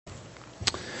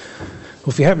Well,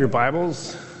 if you have your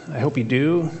Bibles, I hope you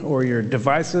do, or your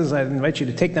devices, I invite you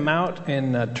to take them out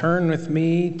and turn with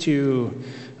me to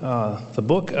the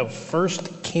book of 1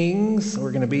 Kings. We're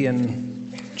going to be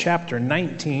in chapter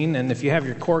 19, and if you have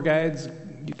your core guides,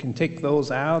 you can take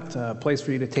those out, a place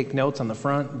for you to take notes on the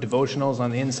front, devotionals on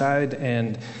the inside,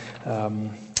 and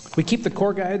we keep the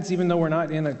core guides even though we're not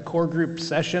in a core group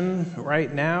session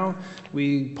right now.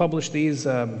 We publish these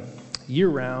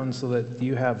year-round so that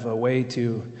you have a way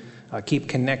to keep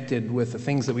connected with the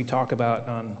things that we talk about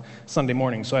on Sunday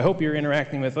morning. So I hope you're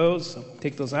interacting with those. So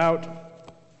take those out.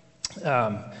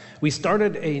 We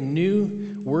started a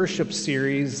new worship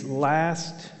series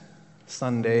last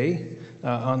Sunday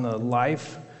on the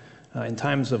life in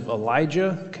times of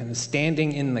Elijah, kind of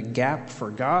standing in the gap for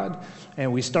God.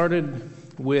 And we started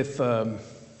with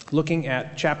looking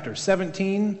at chapter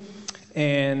 17.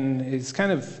 And it's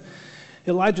kind of,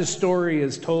 Elijah's story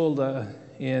is told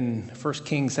in 1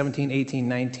 Kings 17, 18,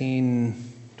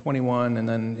 19, 21, and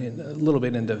then a little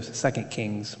bit into 2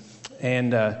 Kings.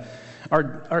 And the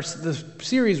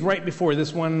series right before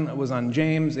this one was on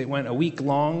James. It went a week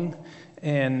long,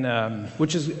 and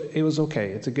it was okay.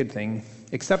 It's a good thing,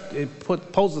 except it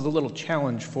poses a little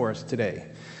challenge for us today.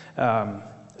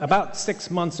 About 6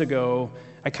 months ago,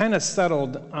 I kind of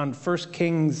settled on 1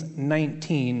 Kings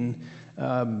 19,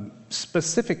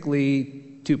 specifically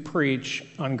to preach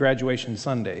on graduation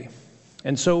Sunday.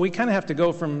 And so we kind of have to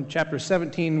go from chapter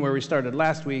 17, where we started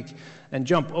last week, and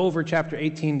jump over chapter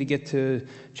 18 to get to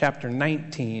chapter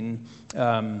 19.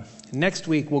 Next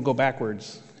week, we'll go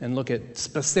backwards and look at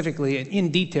specifically in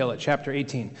detail at chapter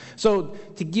 18. So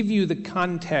to give you the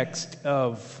context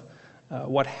of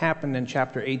what happened in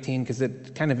chapter 18, because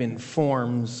it kind of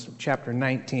informs chapter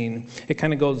 19, it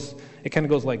kind of goes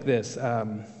like this.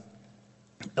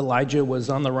 Elijah was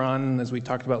on the run, as we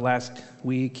talked about last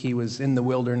week. He was in the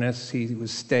wilderness. He was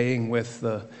staying with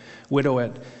the widow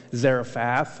at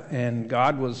Zarephath, and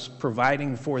God was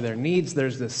providing for their needs.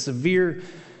 There's this severe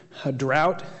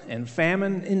drought and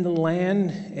famine in the land,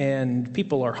 and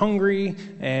people are hungry,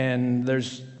 and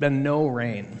there's been no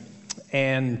rain.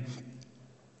 And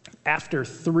after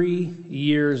 3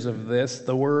 years of this,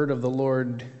 the word of the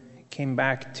Lord came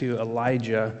back to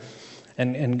Elijah.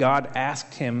 And God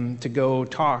asked him to go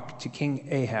talk to King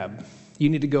Ahab. You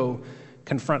need to go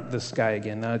confront this guy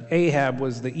again. Ahab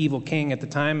was the evil king at the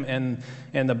time,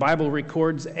 and the Bible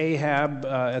records Ahab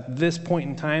at this point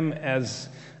in time as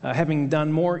having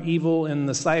done more evil in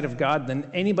the sight of God than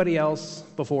anybody else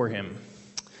before him.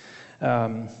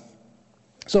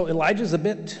 So Elijah's a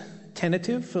bit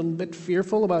tentative, a little bit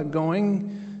fearful about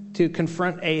going to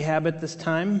confront Ahab at this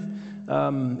time.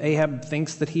 Ahab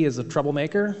thinks that he is a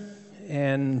troublemaker.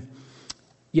 And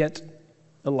yet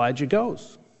Elijah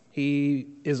goes. He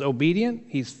is obedient.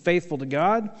 He's faithful to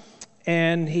God.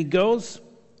 And he goes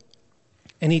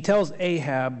and he tells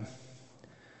Ahab,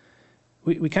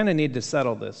 we kind of need to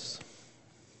settle this.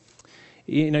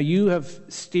 You know, you have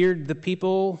steered the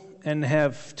people and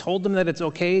have told them that it's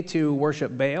okay to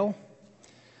worship Baal.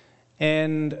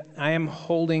 And I am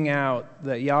holding out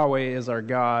that Yahweh is our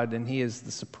God and he is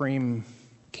the supreme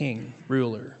king,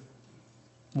 ruler.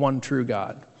 One true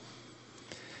God.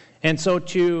 And so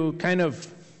to kind of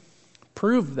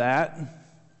prove that,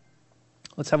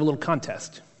 let's have a little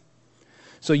contest.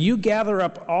 So you gather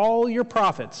up all your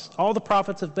prophets, all the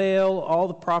prophets of Baal, all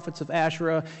the prophets of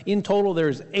Asherah. In total,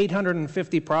 there's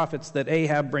 850 prophets that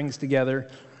Ahab brings together.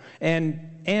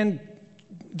 And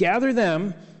gather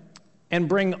them and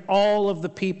bring all of the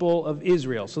people of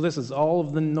Israel. So this is all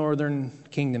of the northern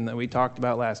kingdom that we talked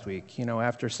about last week. You know,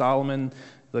 after Solomon,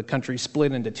 the country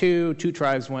split into two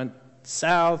tribes went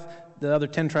south, the other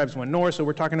 10 tribes went north, so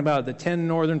we're talking about the 10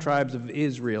 northern tribes of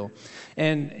Israel.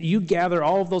 And you gather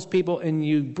all of those people and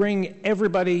you bring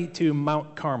everybody to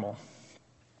Mount Carmel.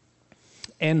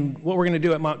 And what we're going to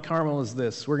do at Mount Carmel is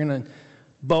this. We're going to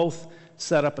both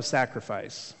set up a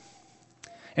sacrifice.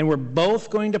 And we're both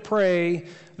going to pray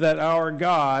that our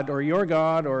God, or your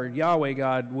God, or Yahweh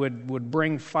God, would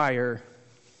bring fire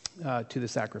to the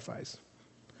sacrifice.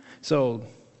 So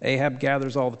Ahab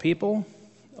gathers all the people,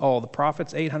 all the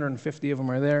prophets, 850 of them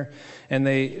are there, and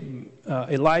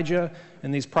Elijah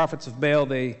and these prophets of Baal,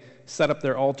 they set up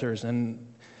their altars, and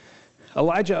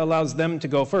Elijah allows them to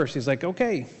go first. He's like,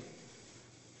 okay,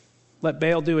 let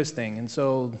Baal do his thing. And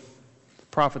so the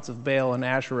prophets of Baal and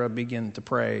Asherah begin to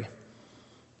pray.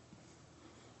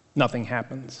 Nothing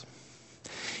happens.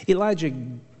 Elijah,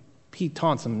 he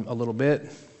taunts him a little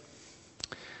bit.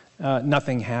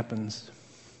 Nothing happens.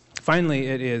 Finally,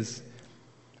 it is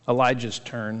Elijah's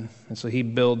turn, and so he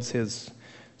builds his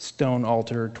stone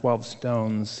altar, 12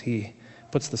 stones. He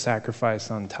puts the sacrifice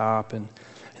on top, and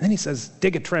And then he says,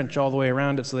 dig a trench all the way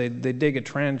around it. So they dig a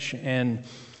trench, and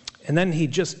then he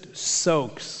just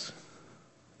soaks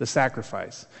the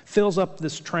sacrifice, fills up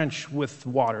this trench with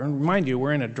water. And remind you,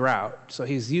 we're in a drought, so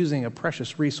he's using a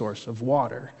precious resource of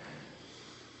water.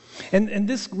 And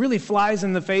this really flies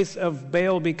in the face of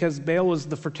Baal, because Baal was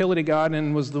the fertility god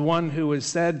and was the one who was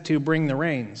said to bring the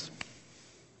rains.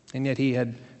 And yet he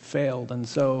had failed. And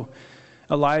so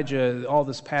Elijah, all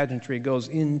this pageantry goes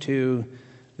into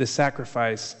this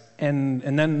sacrifice, and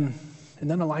then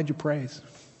Elijah prays.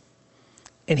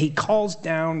 And he calls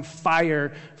down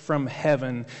fire from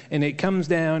heaven, and it comes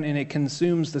down and it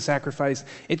consumes the sacrifice.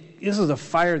 This is a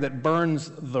fire that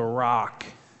burns the rock.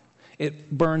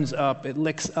 It burns up, it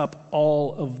licks up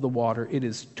all of the water. It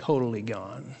is totally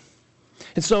gone.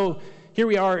 And so here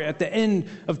we are at the end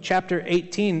of chapter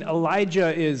 18.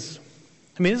 Elijah is,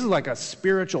 this is like a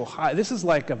spiritual high. This is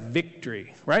like a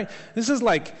victory, right? This is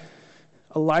like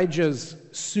Elijah's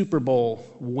Super Bowl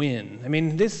win.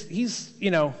 He's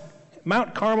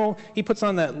Mount Carmel, he puts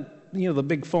on that, the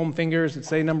big foam fingers that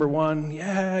say number one.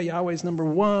 Yeah, Yahweh's number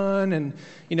one. And,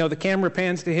 the camera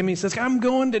pans to him. He says, I'm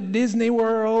going to Disney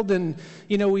World. And,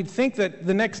 we'd think that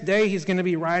the next day he's going to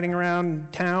be riding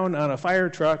around town on a fire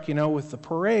truck, with the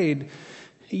parade.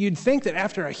 You'd think that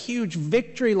after a huge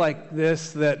victory like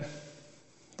this, that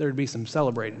there'd be some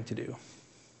celebrating to do.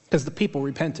 Because the people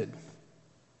repented.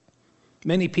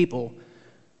 Many people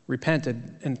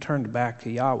repented and turned back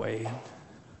to Yahweh.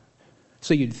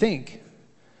 So you'd think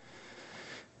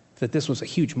that this was a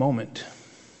huge moment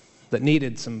that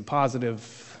needed some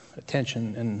positive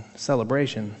attention and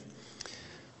celebration.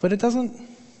 But it doesn't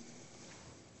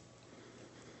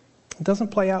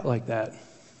play out like that.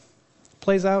 It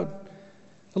plays out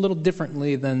a little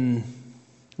differently than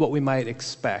what we might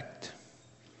expect.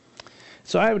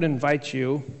 So I would invite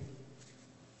you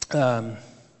to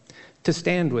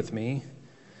stand with me.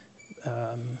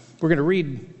 We're going to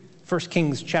read 1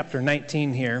 Kings chapter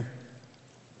 19 here.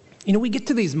 We get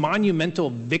to these monumental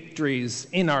victories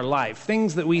in our life,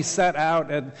 things that we set out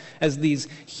as these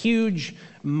huge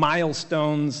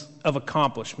milestones of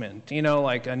accomplishment,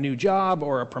 like a new job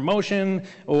or a promotion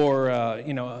or,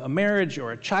 a marriage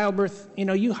or a childbirth.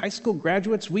 You high school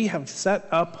graduates, we have set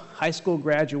up high school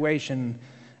graduation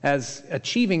as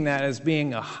achieving that as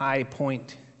being a high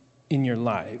point in your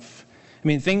life.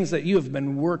 Things that you have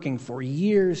been working for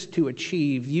years to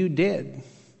achieve, you did.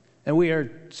 And we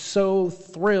are so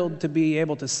thrilled to be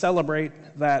able to celebrate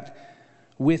that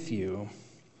with you.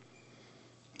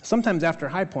 Sometimes after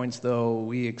high points, though,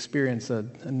 we experience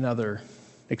another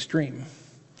extreme.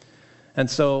 And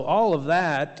so all of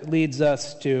that leads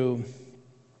us to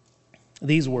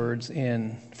these words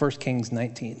in 1 Kings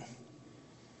 19.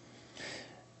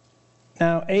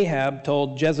 Now Ahab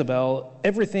told Jezebel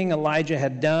everything Elijah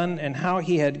had done and how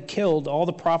he had killed all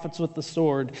the prophets with the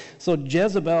sword. So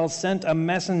Jezebel sent a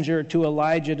messenger to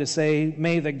Elijah to say,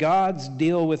 "May the gods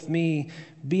deal with me,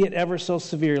 be it ever so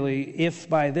severely, if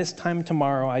by this time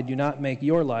tomorrow I do not make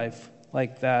your life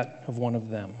like that of one of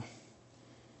them."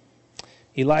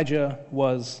 Elijah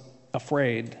was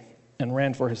afraid and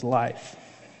ran for his life.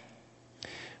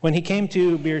 When he came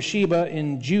to Beersheba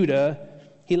in Judah,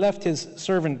 he left his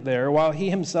servant there, while he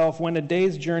himself went a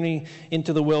day's journey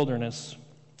into the wilderness.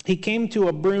 He came to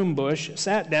a broom bush,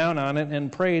 sat down on it, and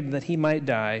prayed that he might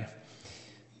die.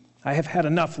 "I have had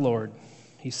enough, Lord,"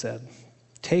 he said.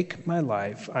 "Take my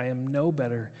life. I am no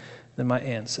better than my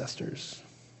ancestors."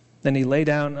 Then he lay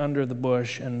down under the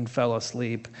bush and fell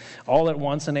asleep. All at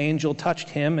once an angel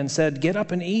touched him and said, "Get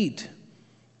up and eat."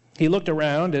 He looked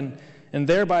around, and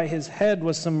there by his head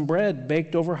was some bread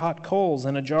baked over hot coals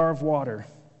and a jar of water.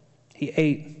 He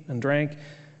ate and drank,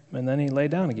 and then he lay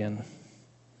down again.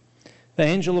 The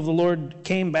angel of the Lord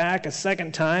came back a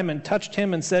second time and touched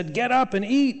him and said, "Get up and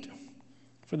eat,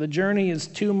 for the journey is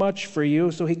too much for you."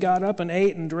 So he got up and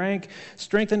ate and drank.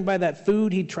 Strengthened by that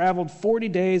food, he traveled 40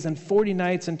 days and 40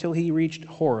 nights until he reached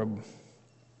Horeb.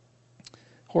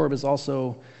 Horeb is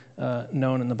also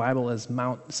known in the Bible as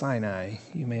Mount Sinai.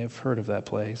 You may have heard of that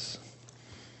place.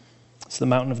 It's the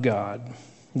mountain of God.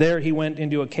 There he went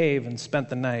into a cave and spent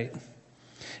the night.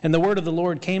 And the word of the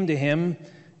Lord came to him,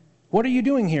 "What are you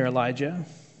doing here, Elijah?"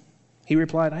 He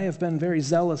replied, "I have been very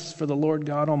zealous for the Lord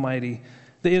God Almighty.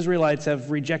 The Israelites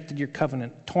have rejected your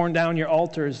covenant, torn down your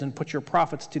altars, and put your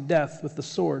prophets to death with the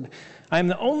sword. I am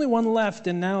the only one left,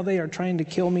 and now they are trying to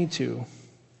kill me too."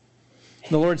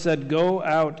 The Lord said, "Go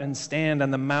out and stand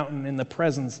on the mountain in the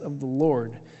presence of the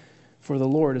Lord, for the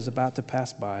Lord is about to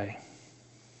pass by."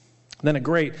 Then a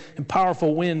great and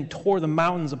powerful wind tore the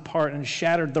mountains apart and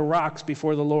shattered the rocks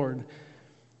before the Lord.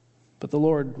 But the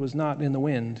Lord was not in the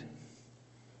wind.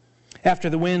 After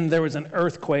the wind, there was an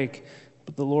earthquake,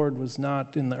 but the Lord was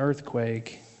not in the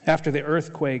earthquake. After the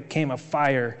earthquake came a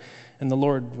fire, and the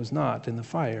Lord was not in the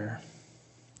fire.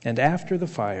 And after the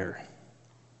fire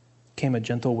came a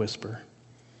gentle whisper.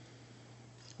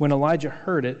 When Elijah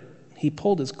heard it, he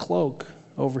pulled his cloak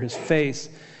over his face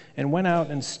and went out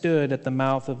and stood at the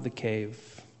mouth of the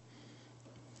cave.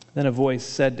 Then a voice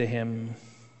said to him,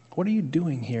 "What are you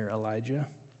doing here, Elijah?"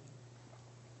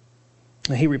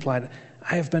 And he replied,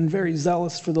 "I have been very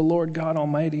zealous for the Lord God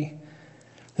Almighty.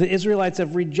 The Israelites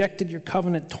have rejected your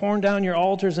covenant, torn down your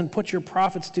altars, and put your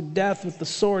prophets to death with the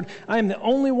sword. I am the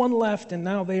only one left, and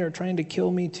now they are trying to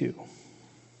kill me too."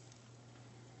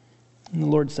 And the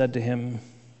Lord said to him,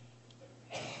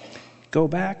 "Go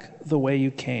back the way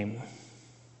you came,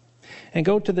 and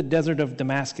go to the desert of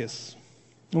Damascus.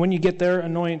 And when you get there,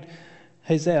 anoint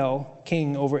Hazael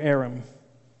king over Aram.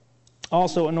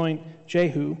 Also anoint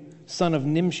Jehu, son of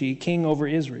Nimshi, king over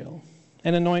Israel.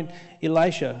 And anoint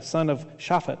Elisha, son of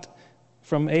Shaphat,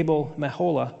 from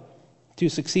Abel-Meholah, to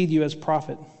succeed you as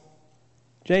prophet.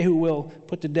 Jehu will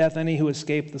put to death any who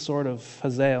escape the sword of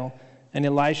Hazael, and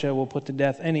Elisha will put to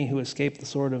death any who escape the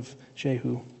sword of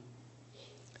Jehu.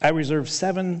 I reserve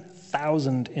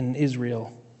 7,000 in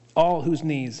Israel, all whose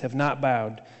knees have not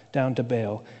bowed down to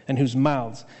Baal, and whose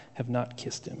mouths have not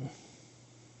kissed him."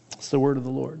 It's the word of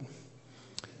the Lord.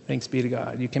 Thanks be to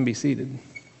God. You can be seated.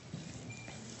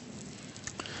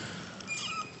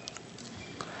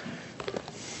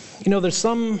 You know, there's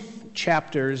some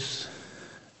chapters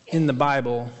in the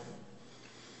Bible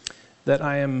that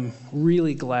I am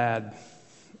really glad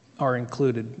are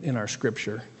included in our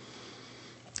scripture.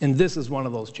 And this is one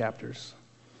of those chapters.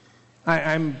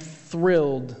 I'm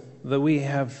thrilled that we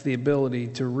have the ability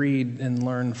to read and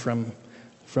learn from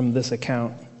this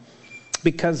account,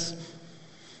 because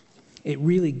it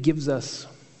really gives us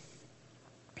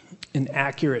an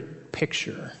accurate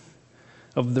picture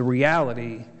of the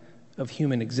reality of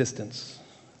human existence.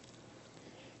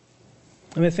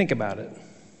 I mean, think about it.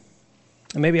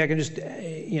 And maybe I can just,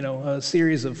 a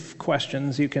series of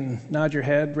questions. You can nod your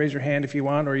head, raise your hand if you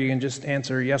want, or you can just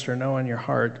answer yes or no in your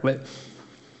heart. But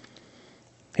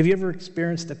have you ever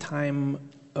experienced a time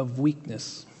of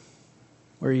weakness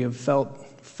where you've felt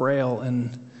frail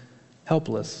and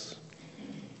helpless?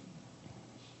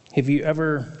 Have you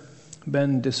ever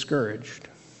been discouraged?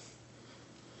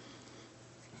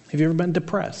 Have you ever been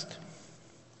depressed?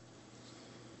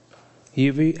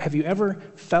 Have you ever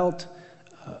felt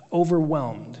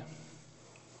overwhelmed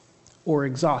or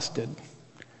exhausted,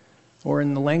 or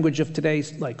in the language of today,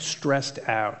 like stressed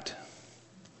out?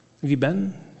 Have you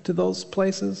been to those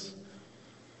places?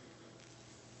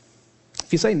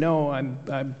 If you say no,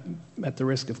 I'm at the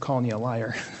risk of calling you a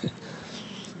liar.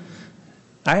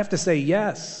 I have to say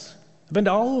yes. I've been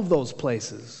to all of those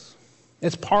places.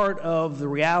 It's part of the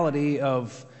reality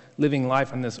of living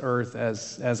life on this earth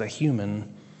as a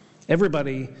human.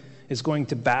 Everybody is going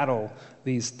to battle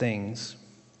these things.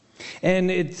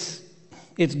 And it's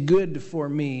good for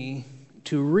me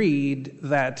to read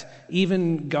that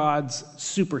even God's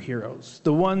superheroes,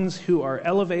 the ones who are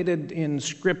elevated in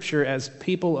Scripture as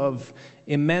people of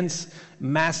immense,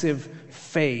 massive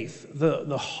faith,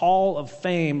 the hall of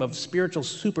fame of spiritual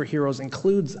superheroes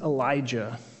includes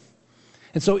Elijah.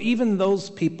 And so even those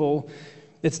people,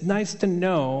 it's nice to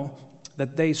know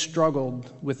that they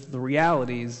struggled with the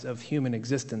realities of human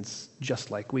existence just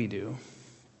like we do.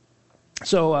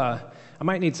 So I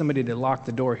might need somebody to lock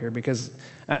the door here, because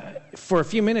for a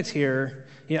few minutes here,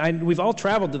 we've all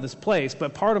traveled to this place,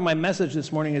 but part of my message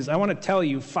this morning is I want to tell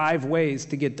you 5 ways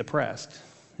to get depressed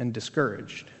and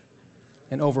discouraged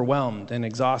and overwhelmed and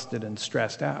exhausted and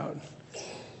stressed out.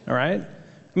 All right?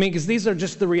 I mean, because these are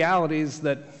just the realities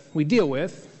that we deal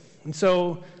with. And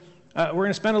so we're going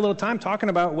to spend a little time talking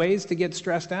about ways to get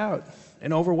stressed out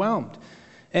and overwhelmed.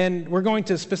 And we're going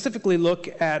to specifically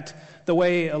look at the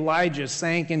way Elijah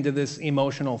sank into this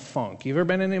emotional funk. You ever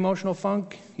been in an emotional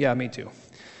funk? Yeah, me too.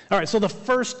 All right, so the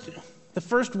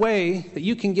first way that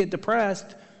you can get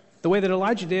depressed, the way that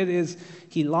Elijah did, is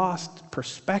he lost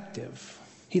perspective.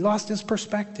 He lost his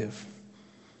perspective.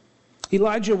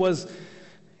 Elijah was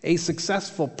a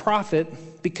successful prophet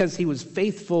because he was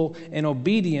faithful and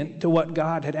obedient to what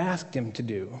God had asked him to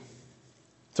do.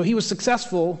 So he was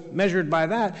successful measured by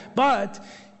that, but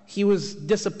he was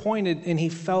disappointed and he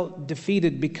felt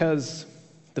defeated because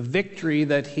the victory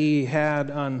that he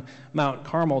had on Mount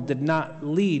Carmel did not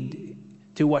lead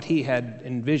to what he had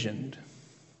envisioned.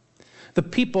 The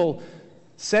people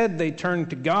said they turned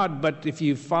to God, but if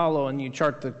you follow and you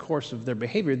chart the course of their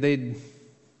behavior,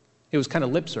 it was kind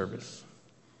of lip service.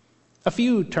 A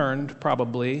few turned,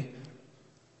 probably,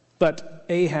 But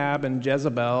Ahab and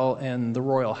Jezebel and the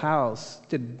royal house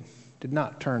did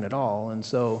not turn at all. And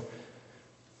so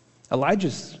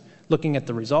Elijah's looking at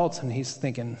the results and he's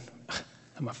thinking,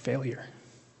 I'm a failure.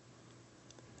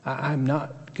 I'm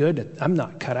not good. I'm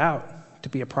not cut out to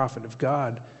be a prophet of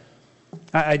God.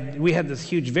 We had this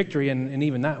huge victory, and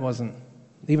even that wasn't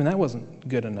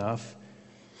good enough.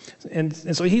 And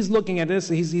so he's looking at this.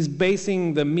 He's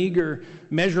basing the meager,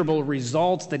 measurable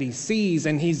results that he sees,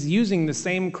 and he's using the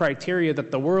same criteria that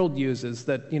the world uses.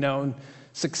 That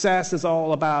success is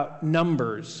all about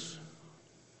numbers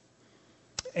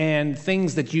and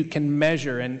things that you can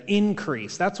measure and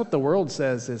increase. That's what the world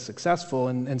says is successful.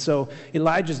 And so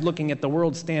Elijah's looking at the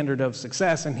world standard of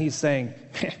success, and he's saying,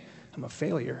 I'm a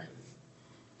failure.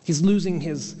 He's losing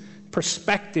his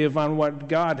perspective on what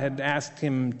God had asked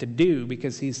him to do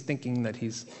because he's thinking that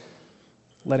he's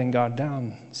letting God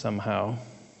down somehow.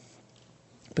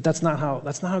 But that's not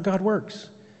how God works.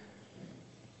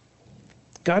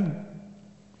 God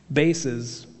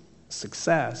bases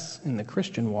success in the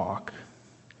Christian walk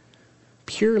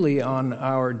purely on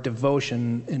our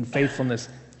devotion and faithfulness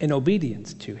and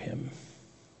obedience to him.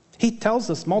 He tells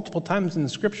us multiple times in the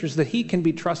scriptures that he can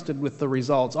be trusted with the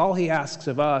results. All he asks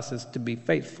of us is to be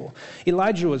faithful.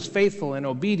 Elijah was faithful and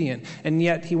obedient, and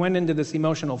yet he went into this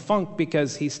emotional funk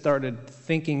because he started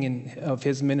thinking of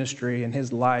his ministry and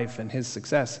his life and his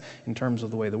success in terms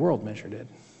of the way the world measured it.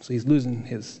 So he's losing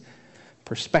his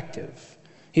perspective.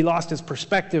 He lost his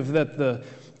perspective that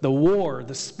the war,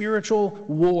 the spiritual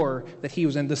war that he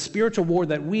was in, the spiritual war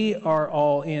that we are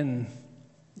all in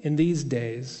these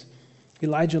days,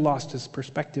 Elijah lost his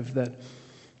perspective that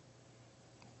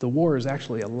the war is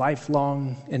actually a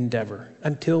lifelong endeavor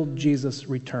until Jesus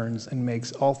returns and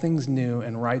makes all things new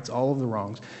and rights all of the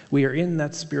wrongs. We are in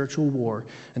that spiritual war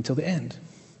until the end.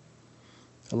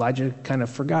 Elijah kind of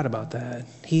forgot about that.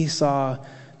 He saw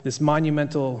this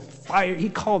monumental fire. He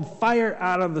called fire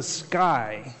out of the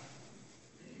sky.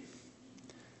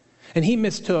 And he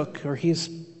mistook, or his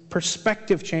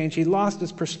perspective changed. He lost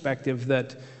his perspective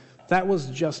that was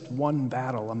just one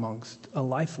battle amongst a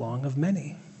lifelong of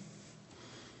many.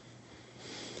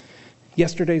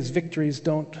 Yesterday's victories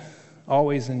don't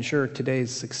always ensure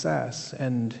today's success,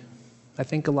 and I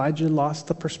think Elijah lost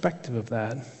the perspective of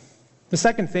that. The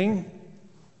second thing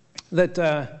that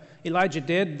Elijah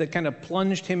did that kind of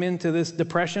plunged him into this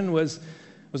depression was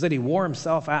that he wore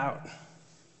himself out.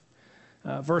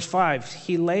 Verse 5,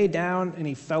 he lay down and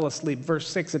he fell asleep. Verse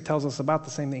 6, it tells us about the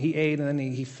same thing. He ate and then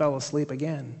he fell asleep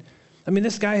again. I mean,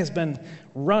 this guy has been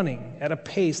running at a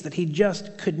pace that he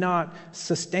just could not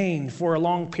sustain for a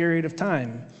long period of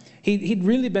time. He'd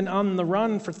really been on the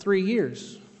run for 3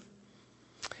 years.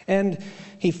 And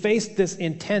he faced this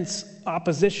intense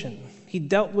opposition. He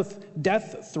dealt with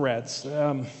death threats.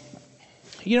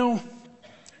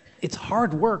 It's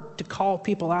hard work to call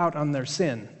people out on their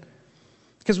sin.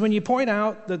 Because when you point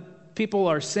out that people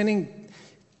are sinning, it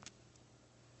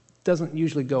doesn't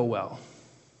usually go well.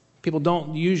 People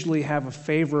don't usually have a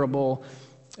favorable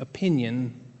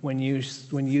opinion when you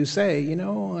say,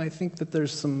 I think that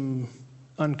there's some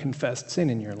unconfessed sin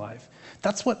in your life.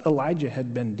 That's what Elijah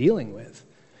had been dealing with.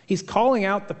 He's calling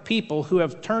out the people who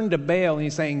have turned to Baal, and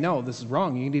he's saying, no, this is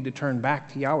wrong. You need to turn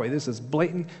back to Yahweh. This is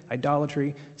blatant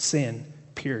idolatry, sin,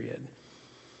 period.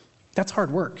 That's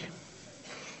hard work.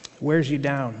 Wears you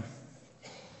down.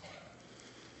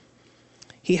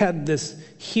 He had this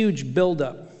huge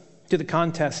buildup to the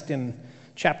contest in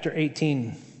chapter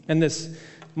 18 and this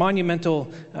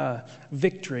monumental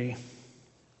victory.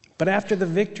 But after the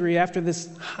victory, after this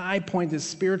high point, this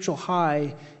spiritual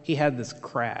high, he had this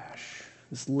crash,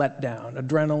 this letdown,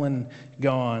 adrenaline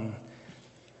gone.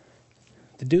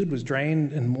 The dude was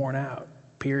drained and worn out,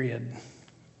 period.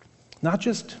 Not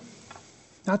just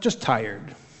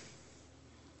tired.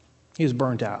 He was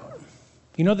burnt out.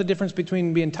 You know the difference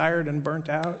between being tired and burnt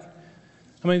out?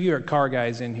 How many of you are car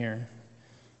guys in here?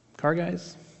 Car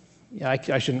guys? Yeah,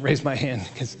 I shouldn't raise my hand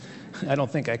because I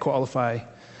don't think I qualify.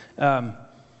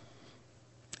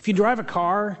 If you drive a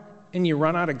car and you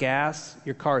run out of gas,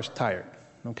 your car is tired,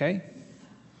 okay?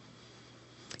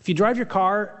 If you drive your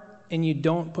car and you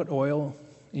don't put oil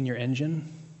in your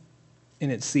engine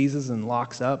and it seizes and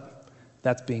locks up,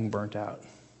 that's being burnt out.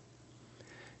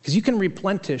 Because you can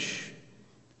replenish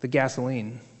the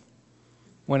gasoline.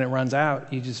 When it runs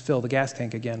out, you just fill the gas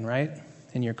tank again, right?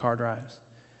 And your car drives.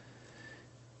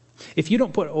 If you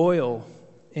don't put oil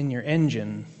in your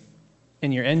engine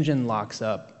and your engine locks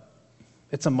up,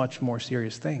 it's a much more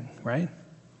serious thing, right?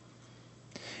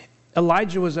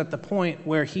 Elijah was at the point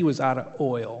where he was out of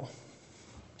oil.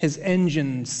 His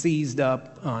engine seized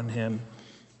up on him.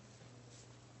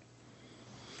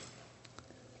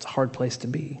 It's a hard place to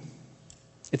be.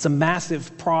 It's a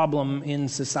massive problem in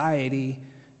society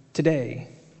today.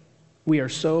 We are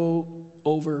so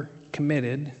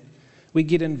overcommitted. We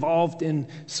get involved in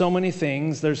so many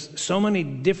things. There's so many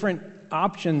different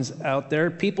options out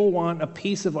there. People want a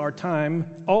piece of our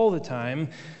time all the time.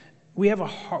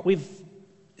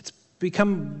 It's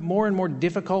become more and more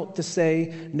difficult to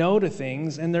say no to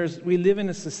things, and we live in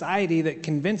a society that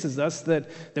convinces us that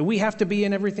we have to be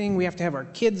in everything. We have to have our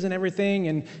kids in everything,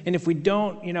 and if we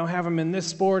don't, have them in this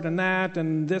sport and that,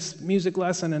 and this music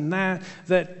lesson and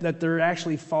that they're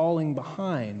actually falling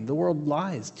behind. The world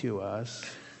lies to us,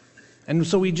 and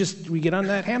so we get on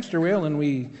that hamster wheel and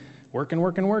we work and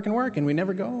work and work and work, and we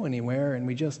never go anywhere, and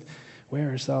we just wear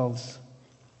ourselves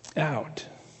out.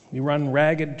 We run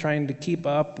ragged trying to keep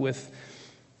up with,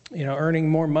 earning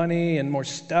more money and more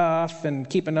stuff and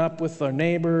keeping up with our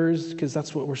neighbors because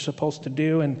that's what we're supposed to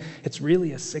do. And it's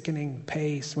really a sickening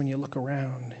pace when you look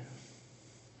around.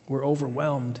 We're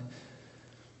overwhelmed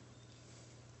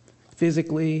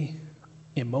physically,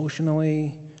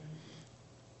 emotionally,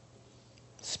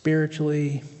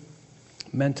 spiritually,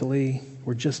 mentally.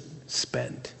 We're just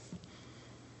spent.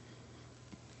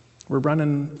 We're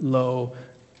running low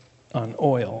on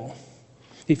oil.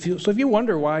 If you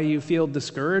wonder why you feel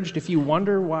discouraged, if you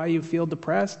wonder why you feel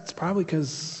depressed, it's probably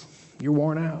because you're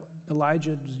worn out.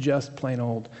 Elijah was just plain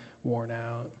old worn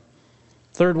out.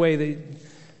 Third way that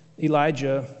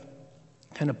Elijah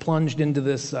kind of plunged into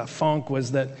this funk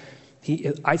was that he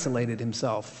isolated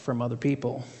himself from other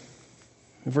people.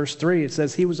 In verse 3, it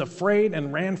says, he was afraid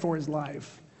and ran for his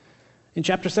life. In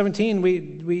chapter 17,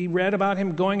 we read about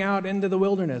him going out into the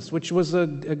wilderness, which was a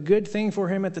good thing for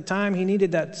him at the time. He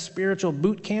needed that spiritual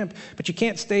boot camp, but you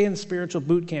can't stay in spiritual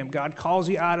boot camp. God calls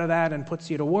you out of that and puts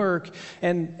you to work.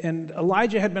 And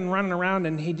Elijah had been running around,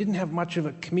 and he didn't have much of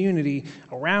a community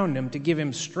around him to give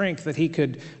him strength that he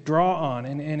could draw on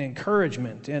and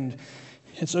encouragement. And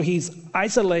so he's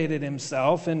isolated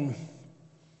himself, and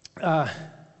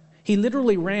he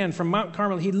literally ran from Mount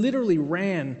Carmel. He literally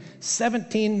ran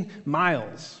 17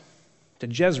 miles to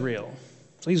Jezreel.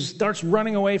 So he starts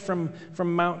running away from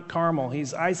Mount Carmel.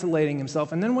 He's isolating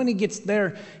himself. And then when he gets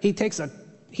there, he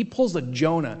pulls a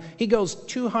Jonah. He goes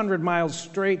 200 miles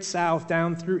straight south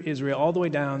down through Israel, all the way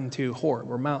down to Horeb,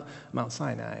 or Mount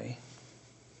Sinai.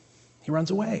 He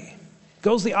runs away.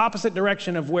 Goes the opposite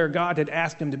direction of where God had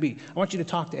asked him to be. I want you to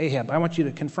talk to Ahab. I want you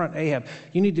to confront Ahab.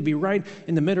 You need to be right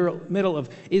in the middle of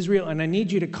Israel, and I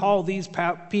need you to call these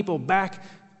people back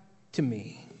to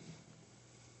me.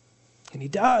 And he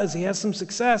does. He has some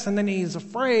success, and then he's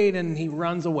afraid, and he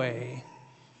runs away.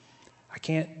 I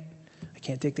can't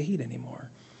take the heat anymore.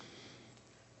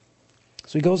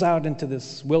 So he goes out into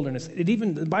this wilderness.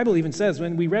 The Bible even says,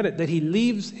 when we read it, that he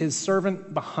leaves his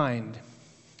servant behind.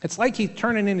 It's like he's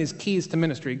turning in his keys to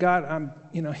ministry. God,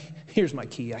 here's my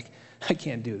key. I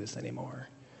can't do this anymore.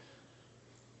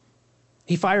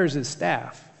 He fires his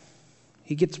staff.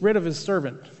 He gets rid of his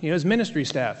servant. His ministry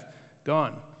staff,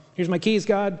 gone. Here's my keys,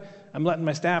 God. I'm letting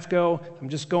my staff go. I'm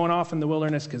just going off in the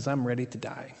wilderness because I'm ready to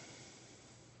die.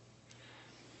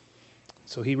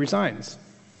 So he resigns.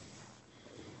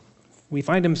 We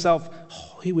find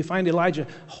Elijah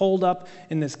holed up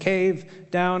in this cave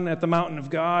down at the mountain of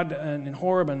God and in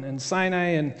Horeb and Sinai.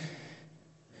 And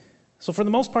so for the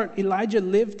most part, Elijah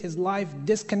lived his life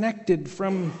disconnected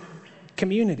from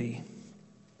community.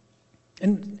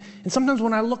 And sometimes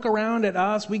when I look around at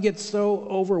us, we get so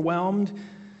overwhelmed.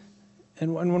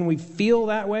 And when we feel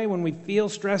that way, when we feel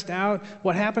stressed out,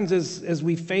 what happens is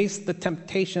we face the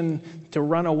temptation to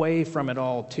run away from it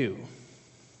all too.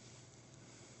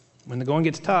 When the going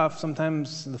gets tough,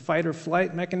 sometimes the fight or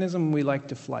flight mechanism, we like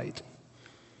to flight.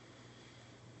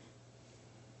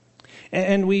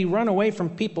 And we run away from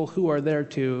people who are there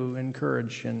to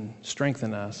encourage and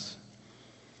strengthen us.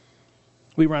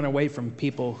 We run away from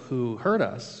people who hurt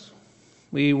us.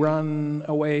 We run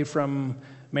away from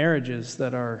marriages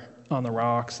that are on the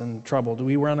rocks and troubled.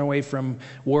 We run away from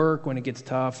work when it gets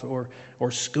tough, or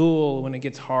school when it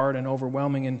gets hard and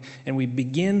overwhelming, and we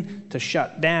begin to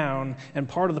shut down, and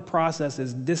part of the process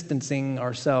is distancing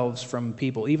ourselves from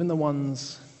people, even the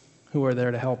ones who are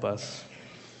there to help us.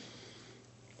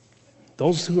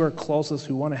 Those who are closest,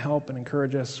 who want to help and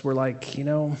encourage us, we're like,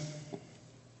 I'm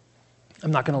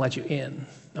not going to let you in.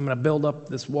 I'm going to build up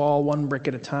this wall one brick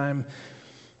at a time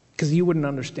because you wouldn't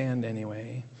understand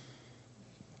anyway.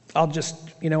 I'll just,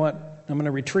 I'm going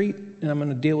to retreat and I'm going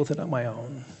to deal with it on my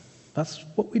own. That's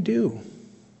what we do.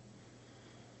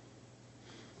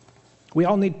 We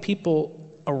all need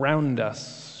people around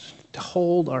us to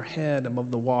hold our head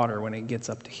above the water when it gets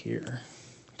up to here,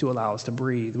 to allow us to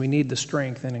breathe. We need the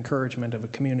strength and encouragement of a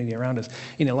community around us.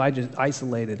 Elijah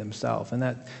isolated himself, and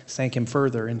that sank him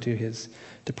further into his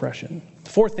depression. The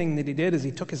fourth thing that he did is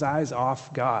he took his eyes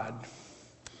off God.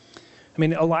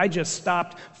 Elijah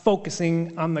stopped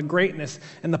focusing on the greatness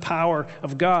and the power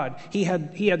of God. He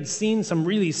had seen some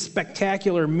really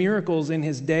spectacular miracles in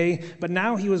his day, but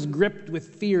now he was gripped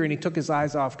with fear, and he took his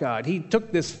eyes off God. He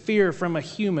took this fear from a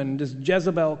human, this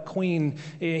Jezebel queen.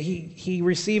 He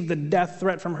received the death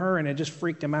threat from her, and it just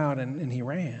freaked him out, and he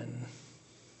ran.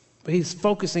 But he's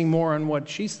focusing more on what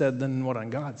she said than what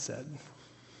God said.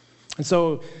 And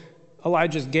so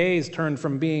Elijah's gaze turned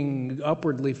from being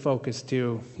upwardly focused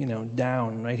to,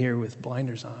 down right here with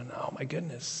blinders on. Oh my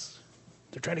goodness,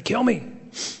 they're trying to kill me.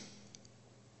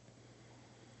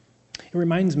 It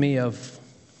reminds me of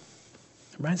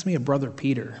Brother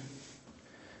Peter.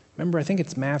 Remember, I think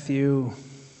it's Matthew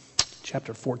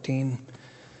chapter 14.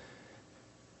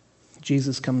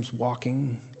 Jesus comes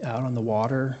walking out on the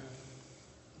water.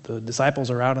 The disciples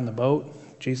are out on the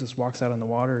boat. Jesus walks out on the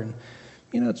water, and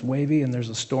it's wavy, and there's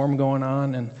a storm going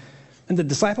on, and the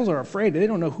disciples are afraid. They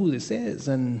don't know who this is,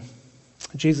 and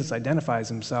Jesus identifies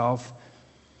himself.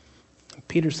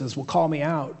 Peter says, well, call me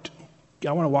out.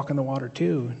 I want to walk on the water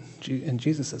too. And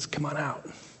Jesus says, come on out.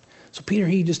 So Peter,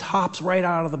 he just hops right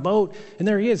out of the boat, and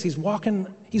there he is. He's walking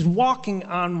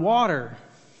on water.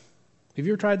 Have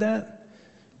you ever tried that?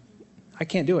 I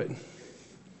can't do it.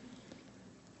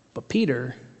 But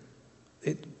Peter,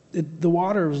 the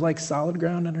water was like solid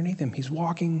ground underneath him. He's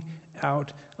walking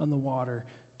out on the water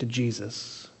to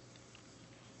Jesus.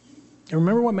 And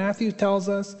remember what Matthew tells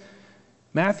us?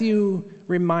 Matthew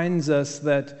reminds us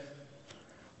that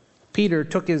Peter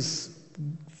took his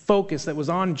focus that was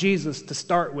on Jesus to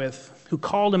start with, who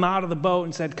called him out of the boat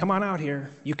and said, come on out here,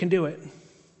 you can do it.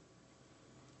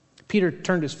 Peter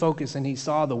turned his focus and he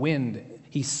saw the wind.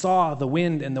 He saw the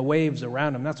wind and the waves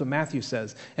around him. That's what Matthew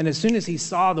says. And as soon as he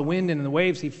saw the wind and the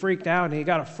waves, he freaked out and he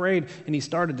got afraid and he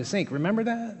started to sink. Remember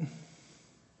that?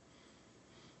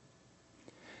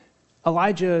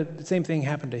 Elijah, the same thing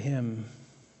happened to him.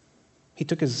 He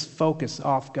took his focus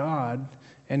off God,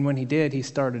 and when he did, he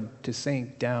started to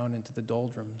sink down into the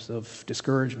doldrums of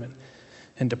discouragement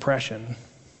and depression.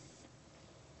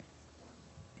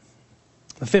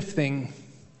 The fifth thing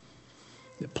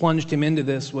that plunged him into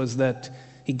this was that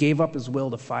he gave up his will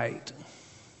to fight.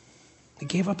 He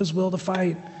gave up his will to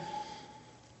fight.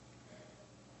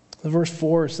 The verse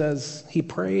 4 says, he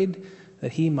prayed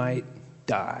that he might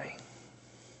die.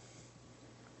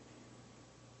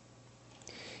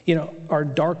 Our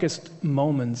darkest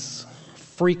moments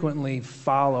frequently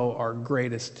follow our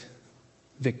greatest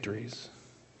victories.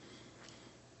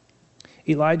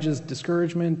 Elijah's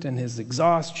discouragement and his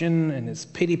exhaustion and his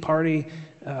pity party,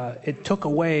 it took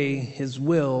away his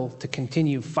will to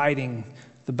continue fighting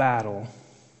the battle.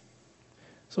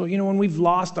 So, when we've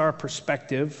lost our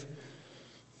perspective,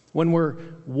 when we're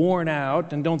worn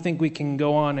out and don't think we can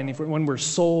go on any further, when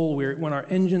when our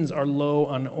engines are low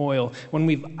on oil, when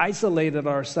we've isolated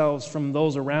ourselves from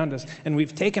those around us and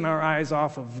we've taken our eyes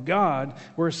off of God,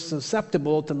 we're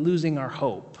susceptible to losing our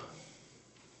hope.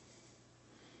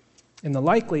 And the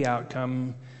likely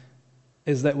outcome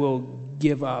is that we'll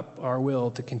give up our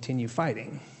will to continue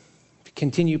fighting, to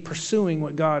continue pursuing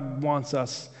what God wants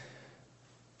us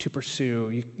to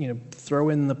pursue. Throw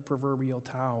in the proverbial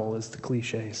towel, as the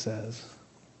cliche says.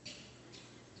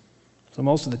 So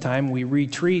most of the time we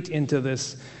retreat into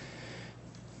this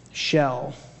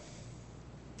shell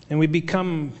and we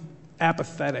become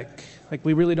apathetic, like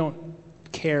we really don't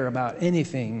care about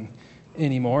anything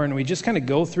anymore, and we just kind of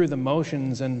go through the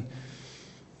motions and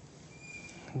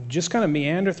just kind of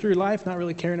meander through life, not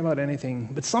really caring about anything.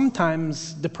 But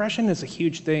sometimes depression is a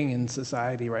huge thing in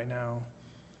society right now.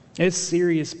 It's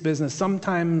serious business.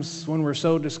 Sometimes when we're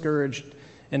so discouraged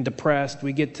and depressed,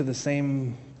 we get to the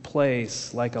same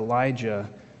place like Elijah,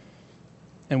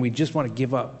 and we just want to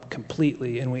give up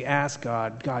completely, and we ask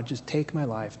God, just take my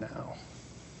life now.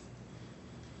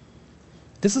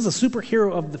 This is a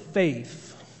superhero of the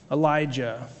faith,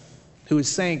 Elijah, who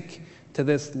sank to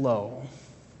this low.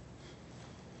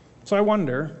 So I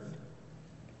wonder,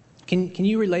 can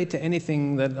you relate to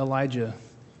anything that Elijah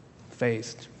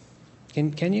faced?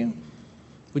 Can you?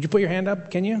 Would you put your hand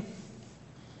up? Can you?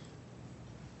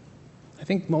 I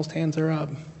think most hands are up.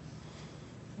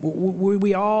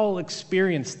 We all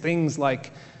experience things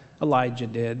like Elijah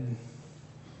did.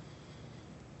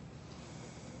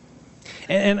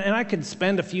 And I could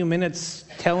spend a few minutes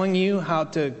telling you how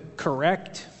to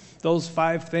correct those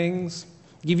 5 things,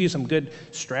 give you some good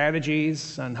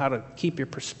strategies on how to keep your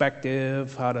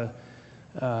perspective, how to,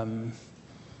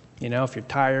 if you're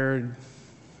tired,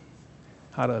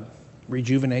 how to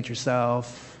rejuvenate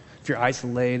yourself, if you're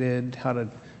isolated, how to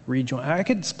rejoin. I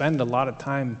could spend a lot of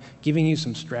time giving you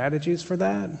some strategies for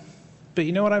that. But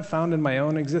you know what I've found in my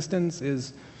own existence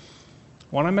is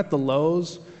when I'm at the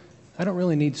lows, I don't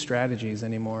really need strategies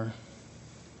anymore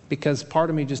because part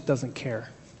of me just doesn't care.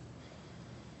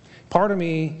 Part of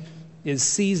me is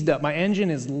seized up. My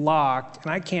engine is locked,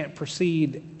 and I can't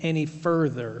proceed any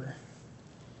further.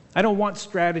 I don't want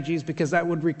strategies because that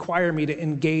would require me to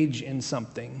engage in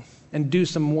something and do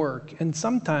some work. And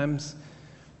sometimes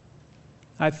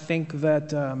I think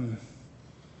that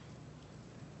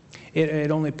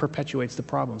it only perpetuates the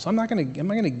problem. So I'm not going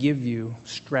to give you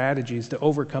strategies to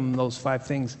overcome those 5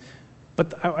 things.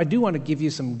 But I do want to give you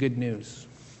some good news.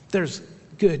 There's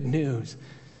good news.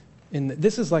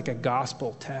 This is like a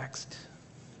gospel text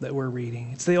that we're reading.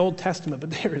 It's the Old Testament,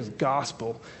 but there is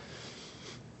gospel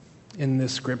in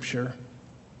this scripture.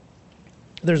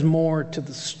 There's more to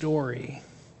the story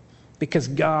because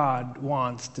God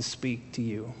wants to speak to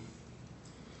you.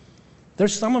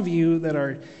 There's some of you that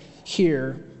are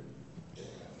here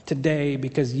today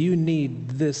because you need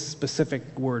this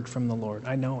specific word from the Lord.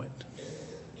 I know it.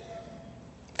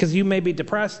 Because you may be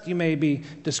depressed, you may be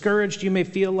discouraged, you may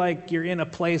feel like you're in a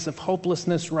place of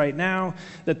hopelessness right now,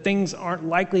 that things aren't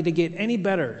likely to get any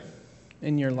better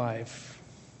in your life.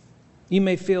 You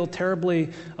may feel terribly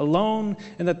alone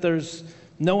and that there's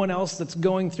no one else that's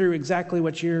going through exactly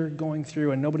what you're going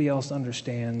through and nobody else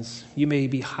understands. You may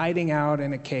be hiding out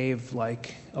in a cave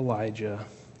like Elijah,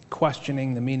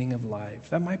 questioning the meaning of life.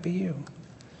 That might be you.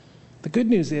 The good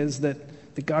news is that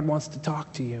God wants to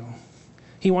talk to you.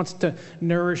 He wants to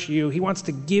nourish you. He wants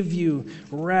to give you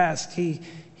rest.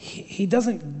 He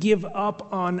doesn't give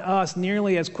up on us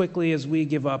nearly as quickly as we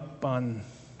give up on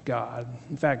God.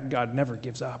 In fact, God never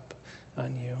gives up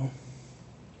on you.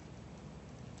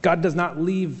 God does not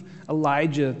leave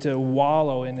Elijah to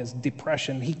wallow in his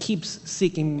depression. He keeps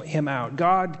seeking him out.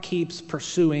 God keeps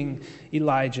pursuing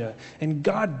Elijah. And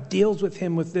God deals with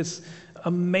him with this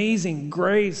amazing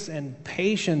grace and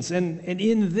patience. And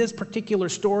in this particular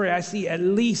story, I see at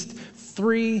least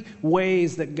 3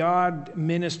 ways that God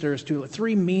ministers to,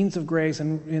 3 means of grace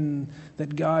and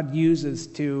that God uses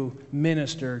to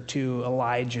minister to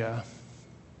Elijah.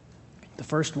 The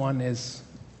first one is,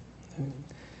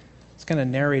 it's kind of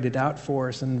narrated out for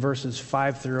us in verses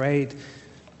 5 through 8.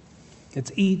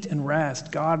 It's eat and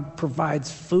rest. God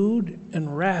provides food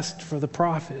and rest for the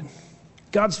prophet.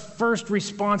 God's first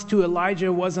response to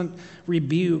Elijah wasn't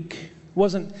rebuke,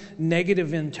 wasn't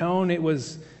negative in tone. It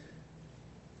was,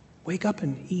 wake up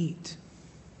and eat.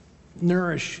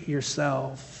 Nourish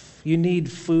yourself. You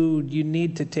need food. You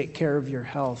need to take care of your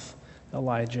health,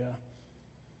 Elijah.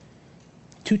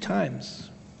 2 times.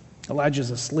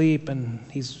 Elijah's asleep and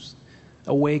he's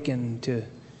awakened to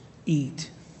eat.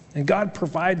 And God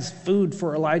provides food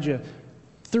for Elijah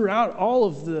throughout all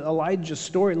of the Elijah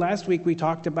story. Last week we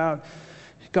talked about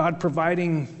God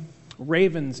providing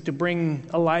ravens to bring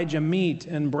Elijah meat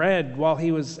and bread while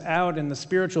he was out in the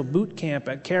spiritual boot camp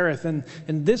at Kerith. And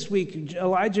this week,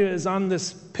 Elijah is on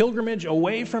this pilgrimage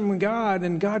away from God,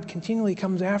 and God continually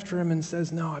comes after him and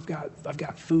says, no, I've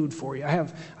got food for you.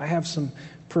 I have some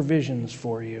provisions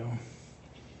for you.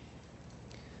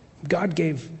 God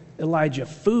gave Elijah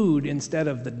food instead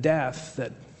of the death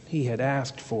that he had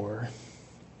asked for.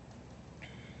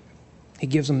 He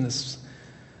gives him this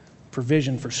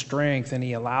provision for strength, and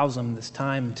he allows him this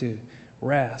time to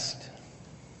rest.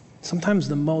 Sometimes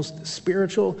the most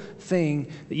spiritual thing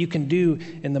that you can do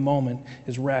in the moment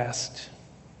is rest.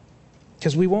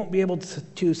 Because we won't be able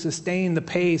to sustain the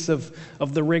pace of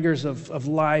the rigors of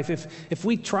life. If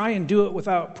we try and do it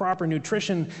without proper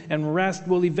nutrition and rest,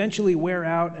 we'll eventually wear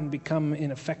out and become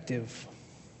ineffective.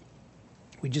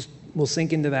 We'll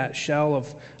sink into that shell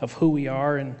of who we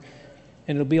are, and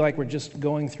it'll be like we're just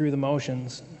going through the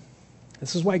motions.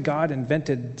 This is why God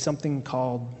invented something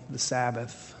called the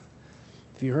Sabbath.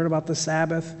 Have you heard about the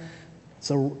Sabbath? It's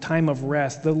a time of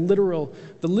rest. The literal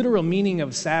meaning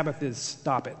of Sabbath is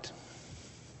stop it.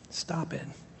 Stop it.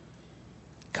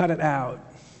 Cut it out.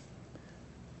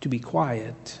 To be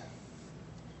quiet.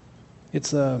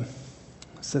 It's a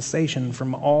cessation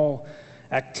from all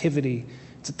activity.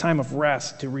 It's a time of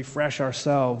rest to refresh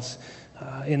ourselves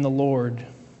in the Lord.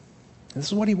 This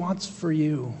is what He wants for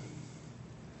you.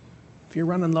 If you're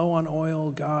running low on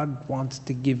oil, God wants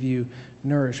to give you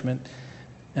nourishment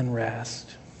and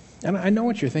rest. And I know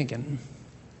what you're thinking,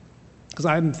 because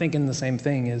I'm thinking the same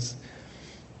thing, is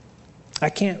I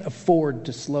can't afford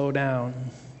to slow down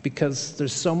because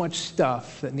there's so much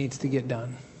stuff that needs to get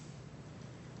done.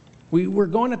 We're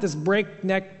going at this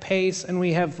breakneck pace, and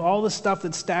we have all the stuff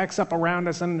that stacks up around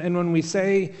us, and when we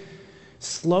say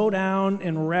slow down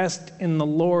and rest in the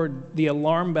Lord, the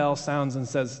alarm bell sounds and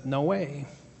says, no way.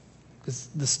 Because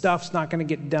the stuff's not going to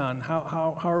get done.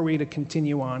 How are we to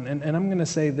continue on? And I'm going to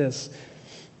say this.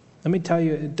 Let me tell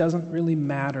you, it doesn't really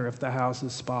matter if the house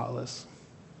is spotless.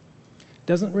 It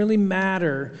doesn't really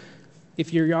matter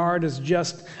if your yard is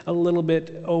just a little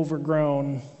bit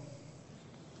overgrown.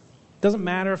 It doesn't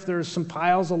matter if there's some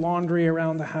piles of laundry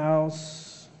around the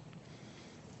house.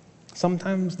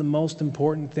 Sometimes the most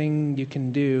important thing you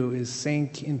can do is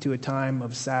sink into a time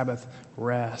of Sabbath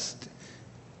rest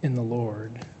in the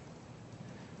Lord.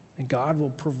 And God will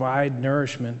provide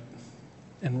nourishment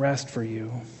and rest for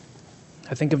you.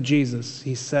 I think of Jesus.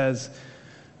 He says,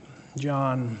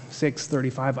 John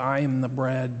 6:35, I am the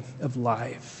bread of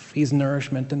life. He's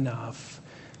nourishment enough.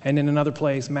 And in another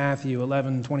place, Matthew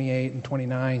 11:28 and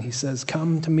 29, he says,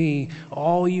 come to me,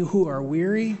 all you who are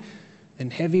weary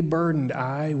and heavy burdened,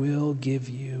 I will give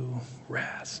you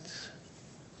rest.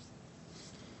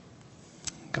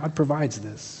 God provides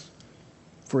this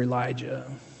for Elijah.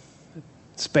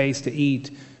 Space to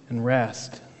eat and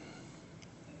rest.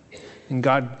 And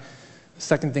God, the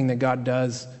second thing that God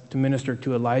does to minister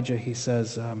to Elijah, he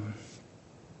says,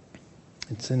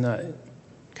 it's in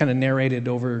kind of narrated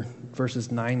over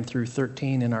verses 9 through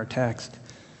 13 in our text.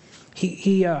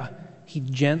 He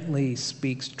gently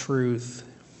speaks truth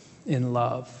in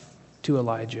love to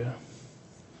Elijah.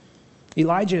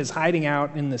 Elijah is hiding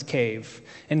out in this cave,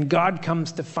 and God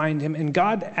comes to find him, and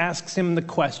God asks him the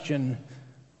question,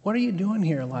 what are you doing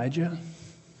here, Elijah?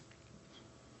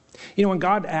 You know, when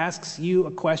God asks you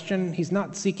a question, he's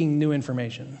not seeking new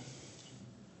information.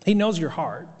 He knows your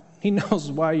heart. He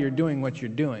knows why you're doing what you're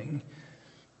doing.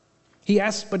 He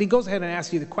asks, but he goes ahead and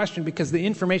asks you the question because the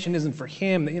information isn't for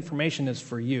him, the information is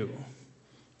for you.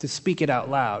 To speak it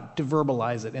out loud, to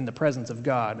verbalize it in the presence of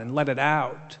God and let it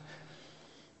out.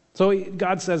 So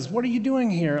God says, what are you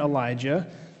doing here, Elijah?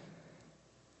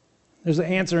 There's an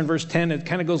answer in verse 10. It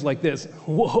kind of goes like this.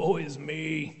 Woe is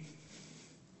me.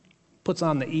 Puts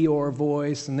on the Eeyore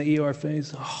voice and the Eeyore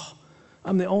face. Oh,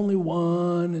 I'm the only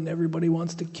one and everybody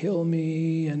wants to kill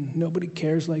me and nobody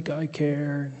cares like I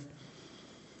care.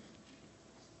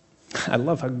 I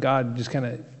love how God just kind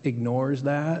of ignores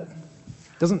that.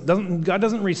 God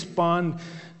doesn't respond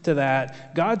to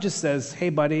that. God just says, hey,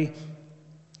 buddy,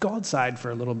 go outside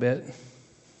for a little bit.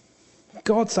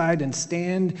 Go outside and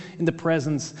stand in the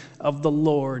presence of the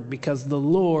Lord because the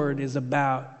Lord is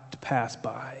about to pass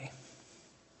by.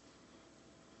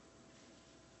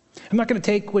 I'm not going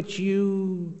to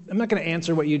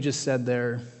answer what you just said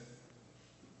there.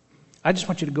 I just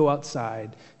want you to go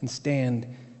outside and stand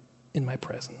in my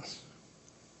presence.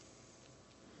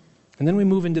 And then we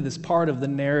move into this part of the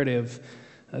narrative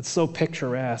that's so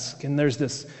picturesque. And there's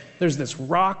this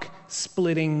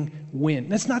rock-splitting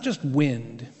wind. It's not just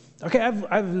wind. Okay,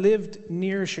 I've lived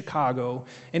near Chicago,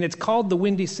 and it's called the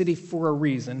Windy City for a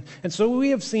reason. And so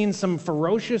we have seen some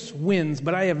ferocious winds,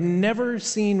 but I have never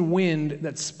seen wind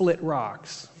that split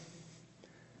rocks.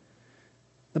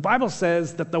 The Bible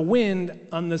says that the wind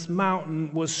on this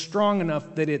mountain was strong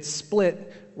enough that it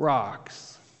split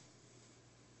rocks.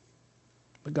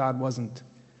 But God wasn't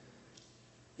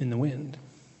in the wind.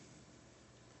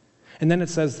 And then it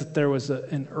says that there was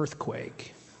an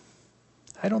earthquake.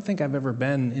 I don't think I've ever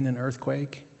been in an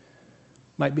earthquake.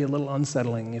 Might be a little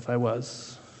unsettling if I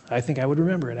was. I think I would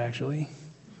remember it, actually.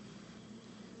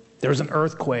 There was an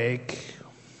earthquake.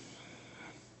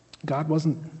 God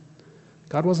wasn't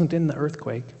in the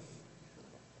earthquake.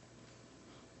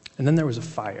 And then there was a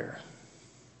fire.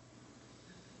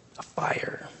 A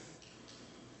fire.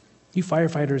 You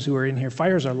firefighters who are in here,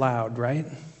 fires are loud, right?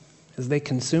 As they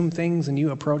consume things and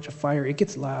you approach a fire, it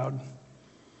gets loud.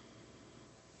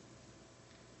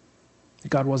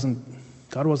 God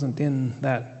wasn't in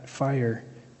that fire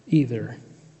either.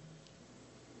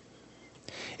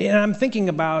 And I'm thinking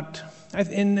about,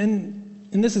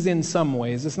 and this is in some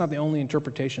ways, it's not the only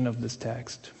interpretation of this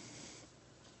text.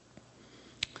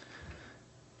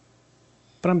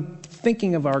 But I'm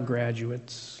thinking of our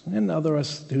graduates and other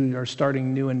us who are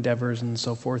starting new endeavors and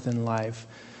so forth in life.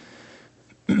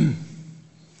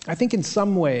 I think in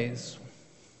some ways,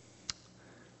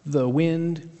 the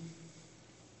wind,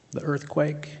 the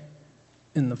earthquake,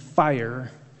 and the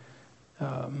fire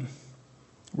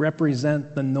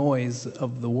represent the noise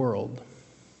of the world.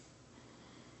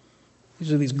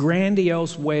 These are these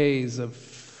grandiose ways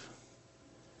of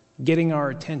getting our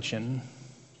attention.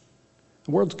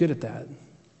 The world's good at that.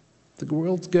 The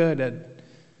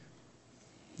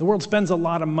world spends a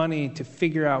lot of money to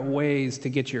figure out ways to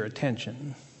get your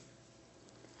attention.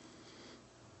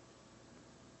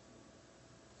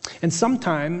 And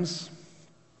sometimes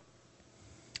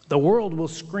The world will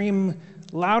scream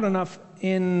loud enough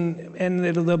and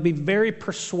they'll be very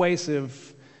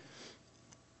persuasive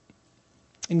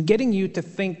in getting you to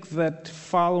think that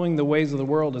following the ways of the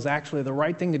world is actually the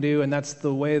right thing to do, and that's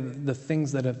the way, the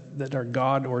things that are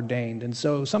God ordained. And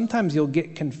so sometimes you'll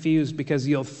get confused because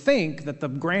you'll think that the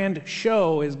grand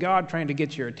show is God trying to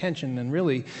get your attention, and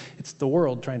really it's the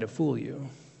world trying to fool you.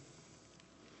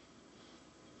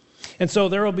 And so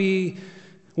there will be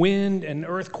wind and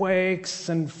earthquakes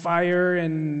and fire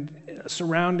and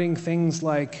surrounding things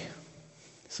like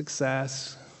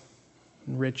success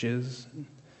and riches,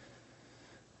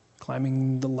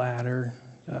 climbing the ladder,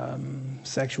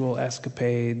 sexual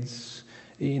escapades,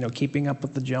 keeping up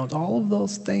with the Jones. All of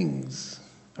those things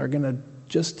are going to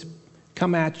just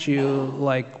come at you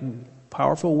like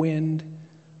powerful wind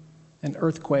and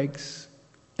earthquakes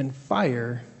and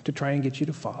fire to try and get you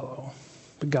to follow.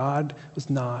 But God was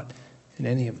not in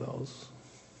any of those.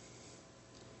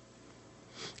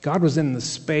 God was in the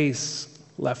space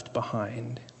left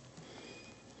behind.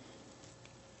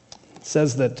 It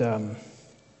says that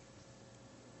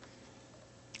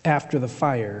after the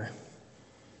fire,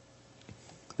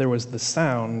 there was the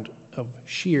sound of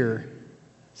sheer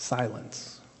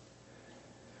silence.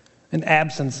 An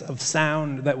absence of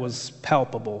sound that was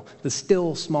palpable. The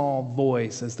still small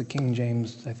voice, as the King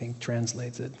James, I think,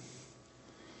 translates it.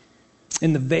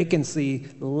 In the vacancy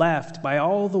left by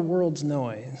all the world's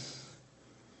noise,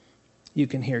 you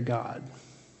can hear God.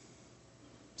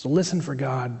 So listen for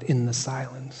God in the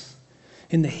silence.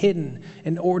 In the hidden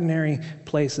and ordinary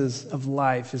places of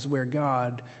life is where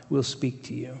God will speak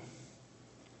to you.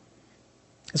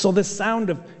 So this sound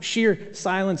of sheer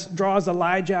silence draws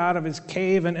Elijah out of his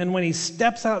cave, and when he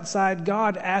steps outside,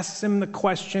 God asks him the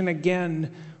question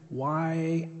again,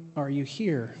 "Why are you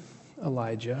here,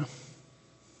 Elijah?"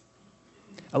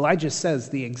 Elijah says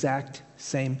the exact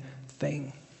same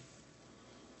thing.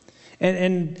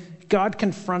 And God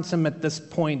confronts him at this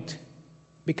point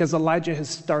because Elijah has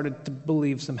started to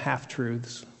believe some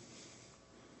half-truths.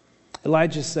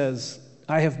 Elijah says,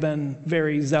 "I have been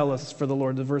very zealous for the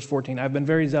Lord." Verse 14, "I've been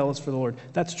very zealous for the Lord."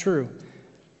 That's true.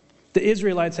 The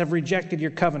Israelites have rejected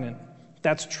your covenant.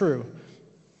 That's true.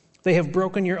 They have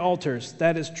broken your altars.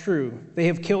 That is true. They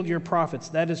have killed your prophets.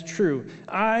 That is true.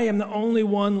 I am the only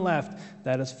one left.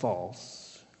 That is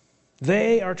false.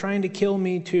 They are trying to kill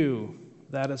me too.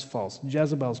 That is false.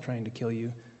 Jezebel's trying to kill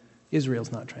you.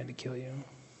 Israel's not trying to kill you.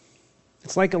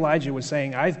 It's like Elijah was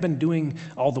saying, "I've been doing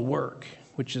all the work,"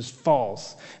 which is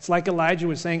false. It's like Elijah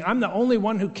was saying, "I'm the only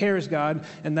one who cares, God,"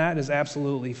 and that is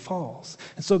absolutely false.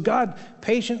 And so God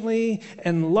patiently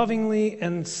and lovingly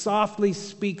and softly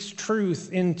speaks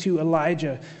truth into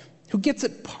Elijah, who gets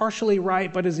it partially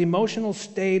right, but his emotional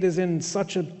state is in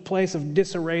such a place of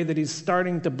disarray that he's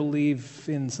starting to believe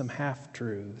in some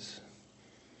half-truths.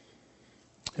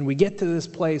 And we get to this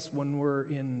place when we're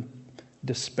in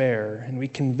despair and we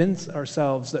convince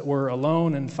ourselves that we're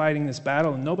alone and fighting this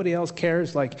battle and nobody else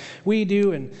cares like we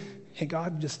do. And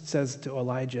God just says to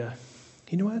Elijah,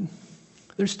 "You know what?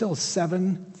 There's still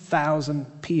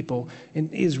 7,000 people in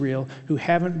Israel who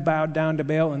haven't bowed down to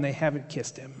Baal and they haven't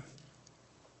kissed him."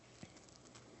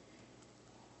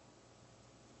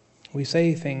 We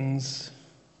say things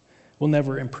will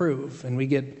never improve, and we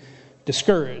get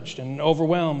discouraged and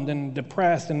overwhelmed and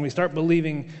depressed, and we start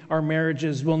believing our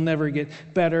marriages will never get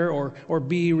better or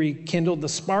be rekindled. The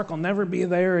spark will never be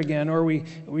there again, or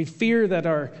we fear that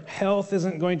our health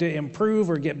isn't going to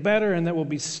improve or get better, and that we'll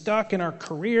be stuck in our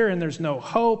career and there's no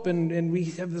hope, and we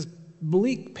have this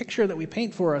bleak picture that we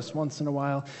paint for us once in a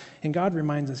while. And God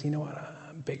reminds us, "You know what?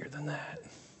 I'm bigger than that."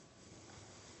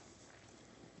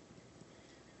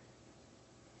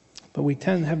 But we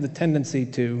have the tendency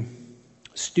to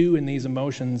stew in these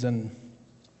emotions, and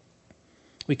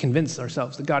we convince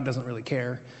ourselves that God doesn't really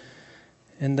care,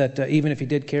 and that even if he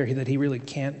did care, that he really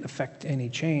can't affect any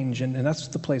change. And that's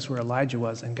the place where Elijah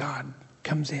was, and God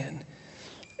comes in,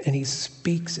 and he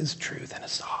speaks his truth in a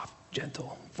soft,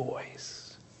 gentle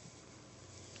voice.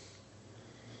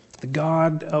 The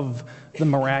God of the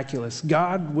miraculous.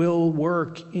 God will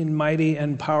work in mighty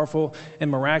and powerful and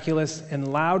miraculous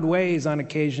and loud ways on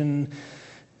occasion,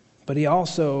 but he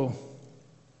also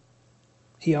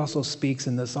speaks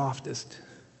in the softest,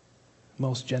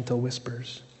 most gentle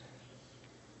whispers.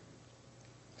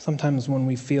 Sometimes when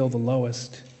we feel the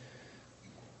lowest,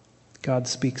 God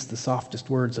speaks the softest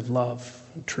words of love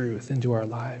and truth into our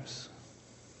lives.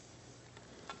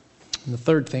 And the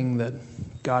third thing that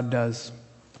God does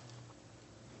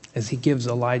is he gives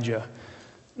Elijah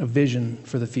a vision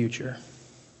for the future.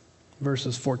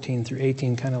 Verses 14 through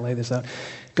 18 kind of lay this out.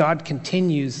 God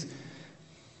continues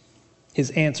his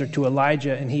answer to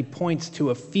Elijah, and he points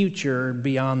to a future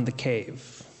beyond the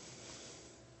cave.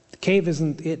 The cave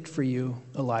isn't it for you,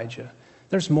 Elijah.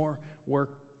 There's more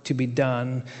work to be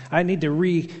done. I need to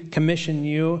recommission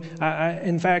you.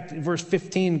 In fact, verse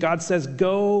 15, God says,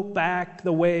 go back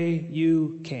the way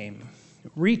you came.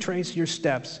 Retrace your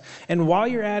steps. And while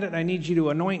you're at it, I need you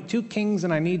to anoint 2 kings,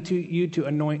 and I need you to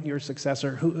anoint your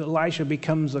successor. Elisha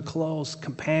becomes a close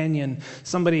companion,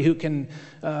 somebody who can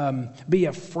be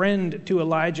a friend to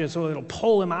Elijah, so it'll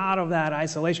pull him out of that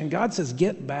isolation. God says,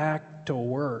 get back to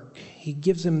work. He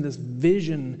gives him this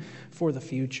vision for the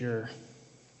future.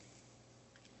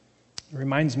 It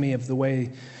reminds me of the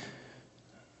way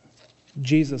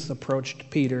Jesus approached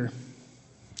Peter.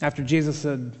 After Jesus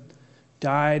had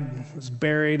died, was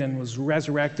buried, and was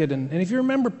resurrected. And if you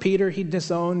remember Peter, he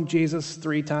disowned Jesus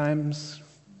 3 times.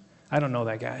 I don't know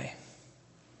that guy.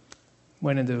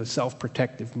 Went into a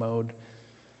self-protective mode.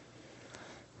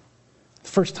 The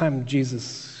first time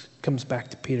Jesus comes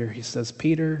back to Peter, he says,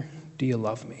 Peter, do you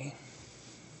love me?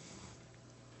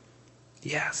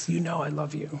 Yes, you know I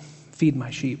love you. Feed my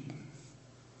sheep.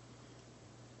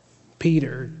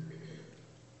 Peter,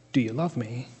 do you love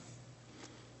me?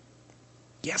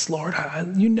 Yes, Lord,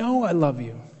 you know I love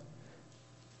you.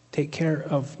 Take care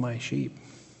of my sheep.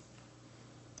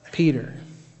 Peter,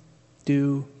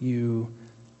 do you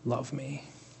love me?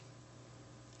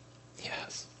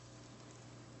 Yes.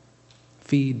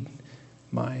 Feed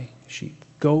my sheep.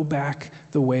 Go back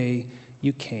the way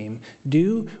you came.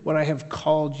 Do what I have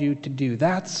called you to do.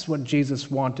 That's what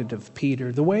Jesus wanted of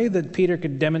Peter. The way that Peter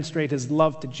could demonstrate his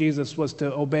love to Jesus was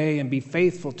to obey and be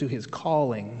faithful to his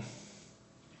calling.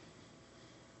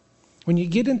 When you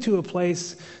get into a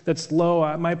place that's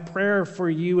low, my prayer for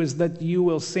you is that you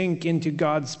will sink into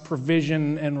God's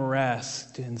provision and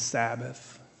rest in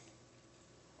Sabbath.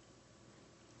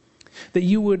 That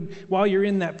you would, while you're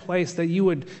in that place, that you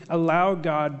would allow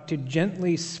God to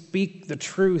gently speak the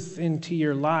truth into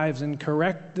your lives and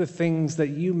correct the things that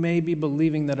you may be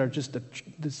believing that are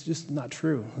that's just not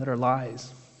true, that are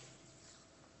lies.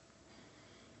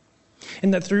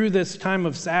 And that through this time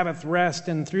of Sabbath rest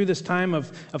and through this time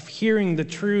of hearing the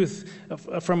truth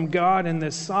from God in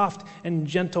this soft and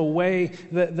gentle way,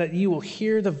 that you will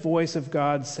hear the voice of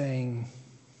God saying,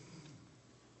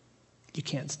 you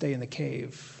can't stay in the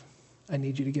cave. I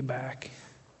need you to get back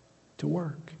to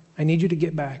work. I need you to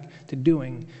get back to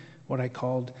doing what I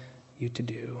called you to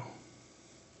do.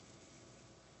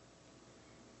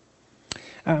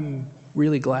 I'm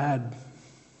really glad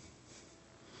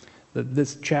that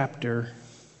this chapter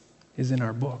is in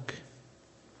our book.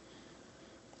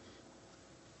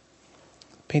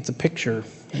 It paints a picture,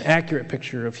 an accurate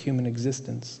picture of human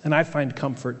existence. And I find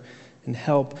comfort and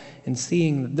help in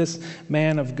seeing that this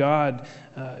man of God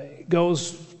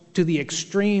goes to the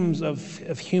extremes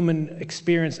of human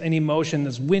experience and emotion,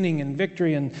 this winning and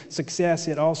victory and success,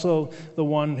 yet also the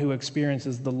one who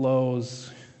experiences the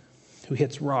lows, who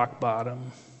hits rock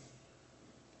bottom.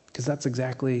 Because that's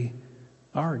exactly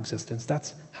our existence.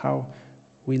 That's how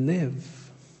we live.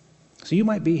 So you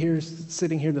might be here,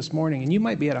 sitting here this morning, and you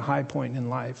might be at a high point in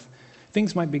life.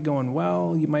 Things might be going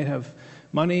well. You might have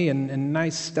money and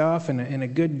nice stuff and a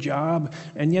good job,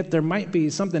 and yet there might be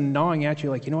something gnawing at you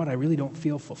like, you know what, I really don't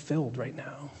feel fulfilled right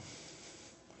now.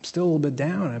 I'm still a little bit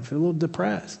down. I feel a little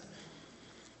depressed.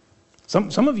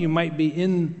 Some of you might be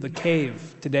in the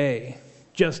cave today,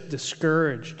 just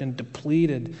discouraged and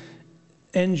depleted,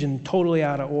 engine totally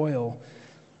out of oil.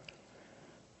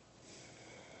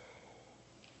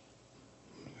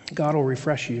 God will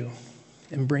refresh you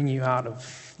and bring you out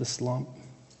of the slump.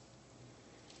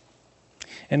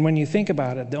 And when you think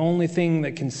about it, the only thing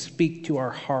that can speak to our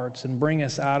hearts and bring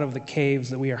us out of the caves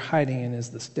that we are hiding in is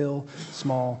the still,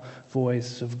 small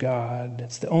voice of God.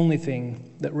 It's the only thing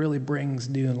that really brings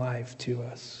new life to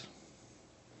us.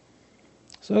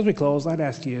 So as we close, I'd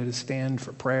ask you to stand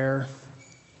for prayer.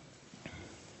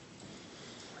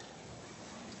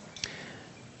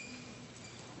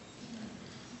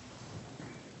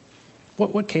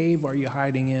 What cave are you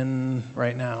hiding in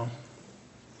right now?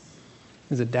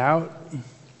 Is it doubt?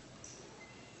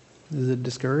 Is it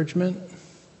discouragement?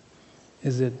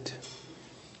 Is it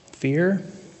fear?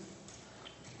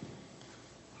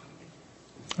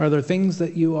 Are there things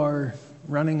that you are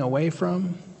running away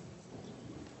from?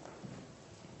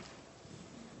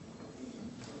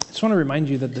 I just want to remind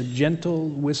you that the gentle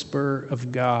whisper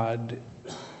of God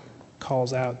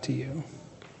calls out to you.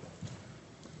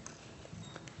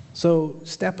 So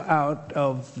step out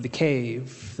of the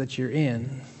cave that you're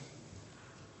in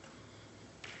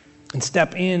and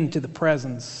step into the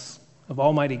presence of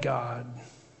Almighty God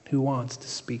who wants to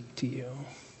speak to you.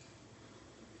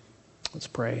 Let's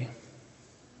pray.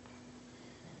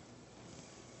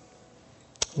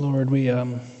 Lord, we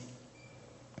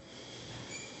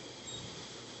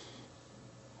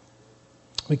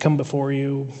come before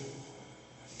you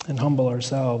and humble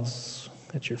ourselves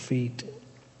at your feet.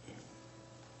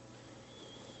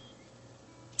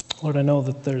 Lord, I know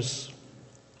that there's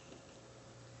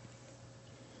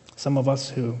some of us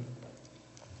who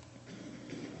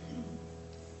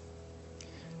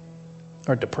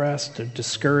are depressed, or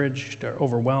discouraged, or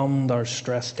overwhelmed, or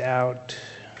stressed out.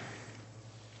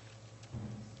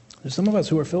 There's some of us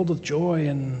who are filled with joy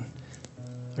and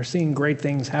are seeing great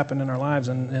things happen in our lives,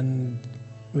 and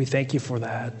we thank you for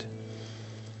that.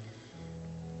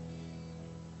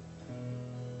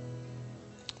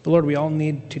 But Lord, we all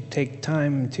need to take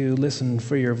time to listen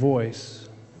for your voice.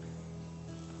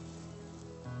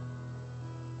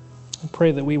 I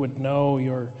pray that we would know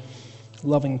your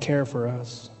loving care for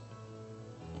us,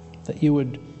 that you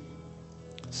would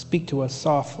speak to us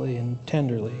softly and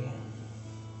tenderly.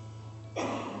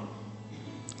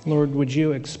 Lord, would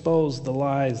you expose the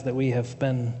lies that we have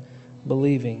been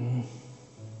believing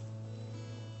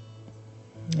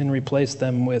and replace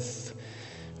them with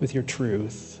your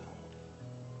truth.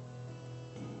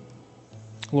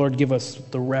 Lord, give us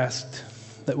the rest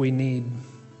that we need,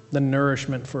 the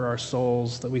nourishment for our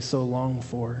souls that we so long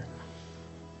for.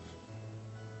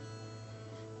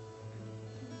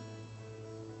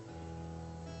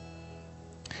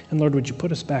 And Lord, would you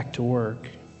put us back to work?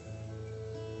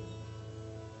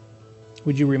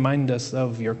 Would you remind us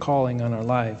of your calling on our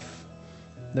life,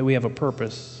 that we have a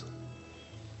purpose,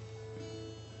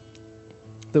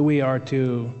 that we are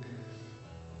to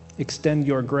extend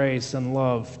your grace and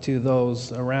love to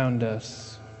those around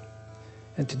us.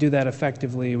 And to do that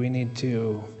effectively, we need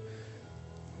to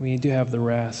have the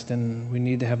rest, and we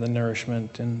need to have the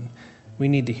nourishment, and we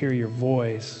need to hear your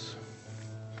voice.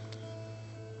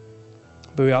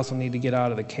 But we also need to get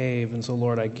out of the cave, and so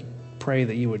Lord, I pray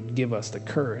that you would give us the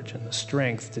courage and the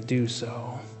strength to do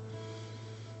so,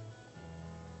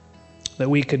 that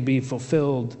we could be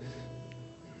fulfilled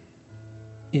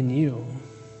in you,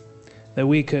 that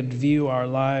we could view our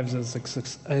lives as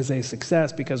a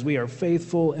success because we are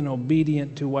faithful and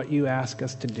obedient to what you ask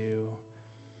us to do.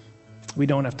 We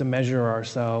don't have to measure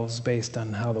ourselves based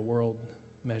on how the world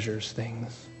measures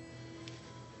things.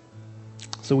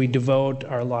 So we devote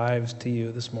our lives to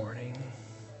you this morning.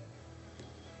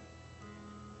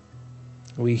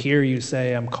 We hear you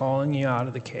say, I'm calling you out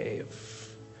of the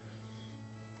cave.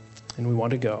 And we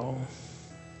want to go.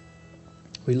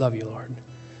 We love you, Lord.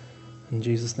 In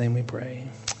Jesus' name we pray.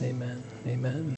 Amen. Amen.